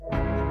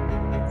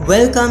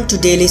Welcome to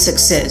Daily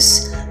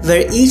Success,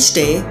 where each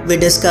day we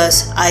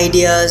discuss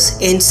ideas,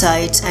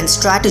 insights, and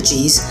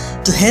strategies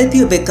to help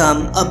you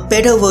become a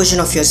better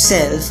version of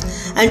yourself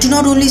and to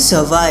not only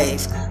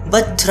survive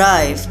but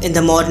thrive in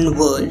the modern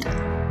world.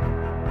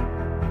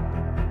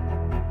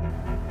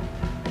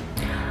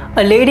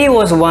 A lady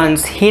was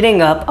once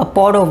heating up a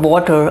pot of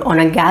water on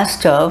a gas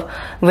stove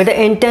with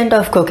the intent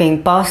of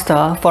cooking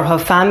pasta for her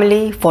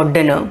family for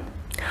dinner.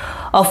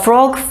 A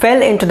frog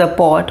fell into the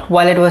pot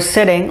while it was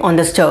sitting on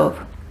the stove.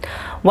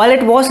 While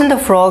it wasn't the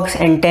frog's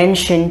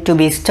intention to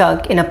be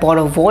stuck in a pot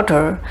of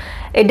water,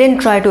 it didn't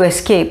try to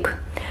escape.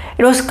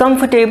 It was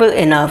comfortable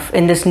enough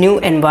in this new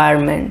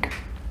environment.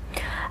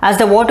 As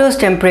the water's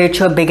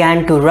temperature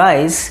began to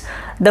rise,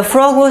 the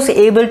frog was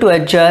able to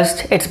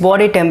adjust its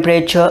body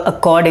temperature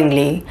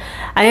accordingly,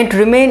 and it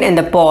remained in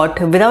the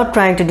pot without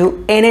trying to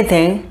do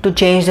anything to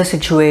change the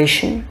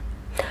situation.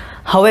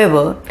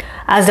 However,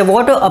 as the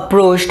water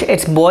approached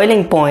its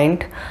boiling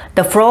point,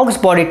 the frog's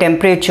body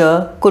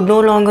temperature could no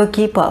longer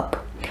keep up.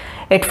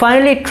 It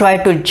finally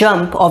tried to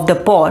jump off the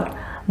pot,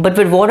 but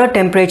with water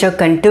temperature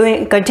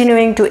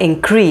continuing to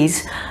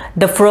increase,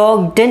 the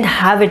frog didn't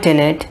have it in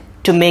it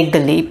to make the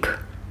leap.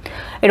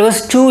 It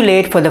was too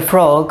late for the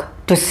frog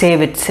to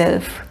save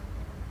itself.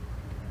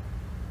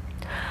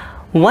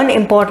 One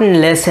important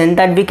lesson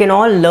that we can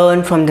all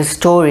learn from this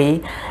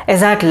story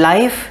is that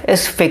life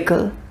is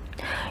fickle.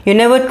 You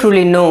never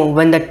truly know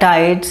when the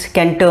tides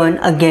can turn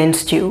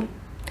against you.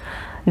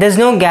 There's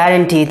no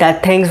guarantee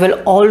that things will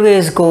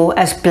always go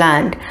as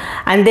planned,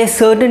 and they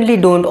certainly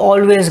don't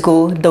always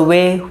go the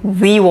way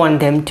we want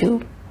them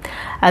to.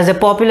 As the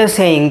popular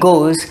saying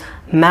goes,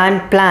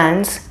 man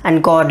plans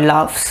and God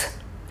laughs.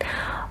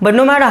 But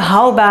no matter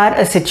how bad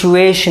a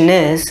situation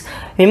is,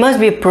 we must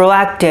be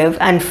proactive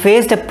and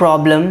face the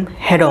problem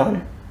head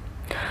on.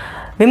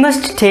 We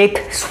must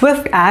take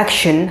swift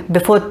action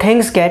before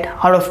things get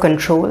out of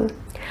control.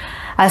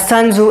 As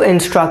Sun Tzu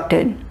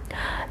instructed,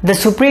 the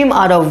supreme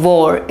art of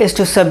war is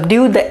to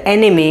subdue the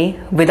enemy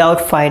without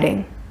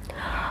fighting.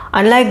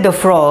 Unlike the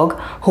frog,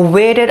 who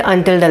waited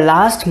until the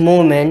last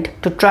moment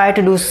to try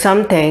to do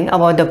something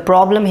about the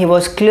problem he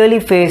was clearly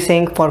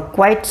facing for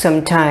quite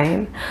some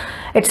time,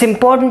 it's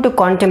important to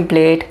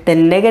contemplate the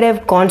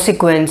negative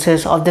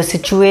consequences of the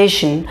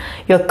situation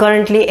you're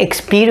currently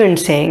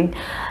experiencing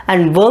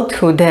and work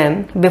through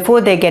them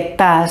before they get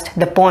past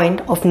the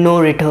point of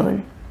no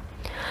return.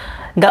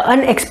 The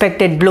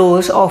unexpected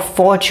blows of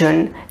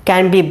fortune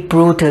can be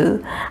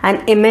brutal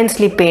and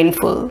immensely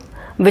painful,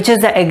 which is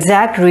the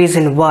exact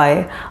reason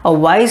why a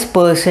wise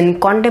person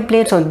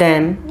contemplates on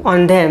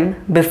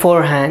them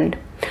beforehand.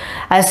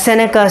 As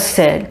Seneca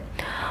said,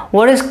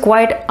 what is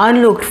quite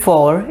unlooked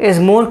for is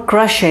more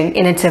crushing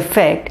in its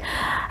effect,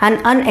 and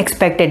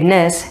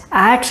unexpectedness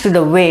adds to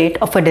the weight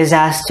of a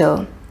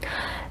disaster.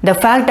 The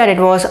fact that it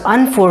was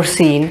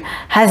unforeseen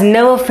has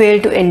never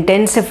failed to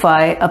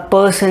intensify a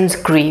person's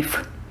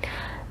grief.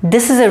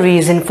 This is a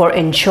reason for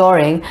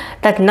ensuring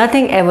that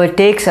nothing ever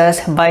takes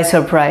us by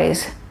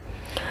surprise.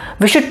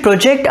 We should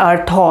project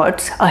our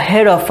thoughts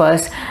ahead of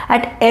us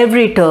at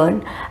every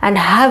turn and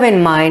have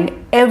in mind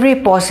every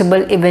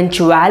possible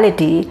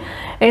eventuality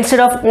instead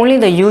of only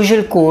the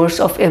usual course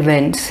of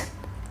events.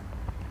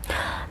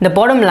 The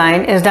bottom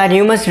line is that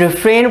you must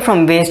refrain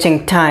from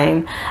wasting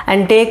time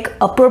and take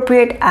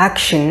appropriate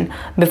action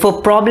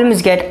before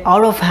problems get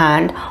out of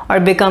hand or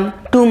become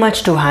too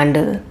much to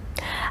handle.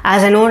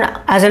 As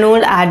an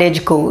old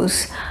adage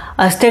goes,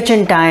 a stitch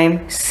in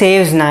time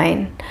saves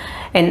nine.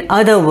 In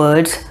other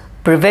words,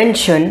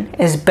 prevention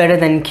is better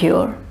than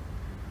cure.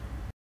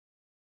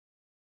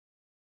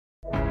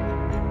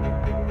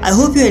 I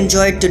hope you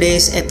enjoyed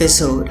today's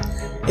episode.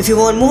 If you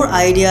want more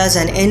ideas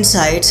and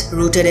insights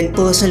rooted in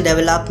personal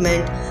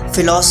development,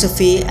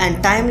 philosophy,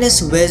 and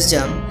timeless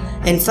wisdom,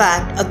 in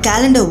fact, a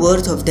calendar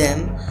worth of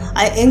them,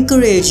 I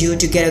encourage you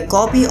to get a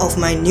copy of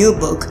my new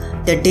book,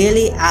 The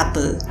Daily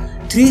Apple: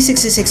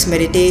 366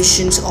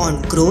 Meditations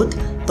on Growth,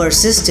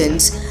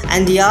 Persistence,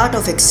 and the Art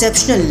of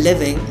Exceptional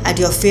Living at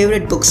your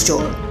favorite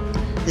bookstore.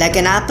 Like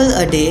an apple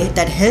a day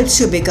that helps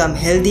you become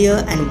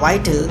healthier and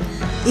vital,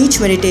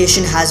 each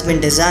meditation has been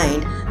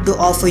designed to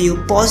offer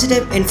you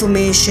positive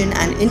information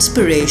and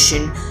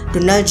inspiration to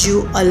nudge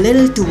you a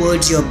little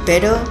towards your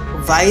better,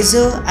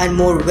 wiser, and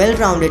more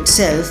well-rounded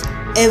self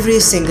every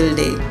single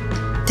day.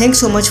 Thanks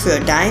so much for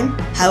your time.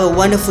 Have a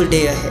wonderful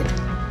day ahead.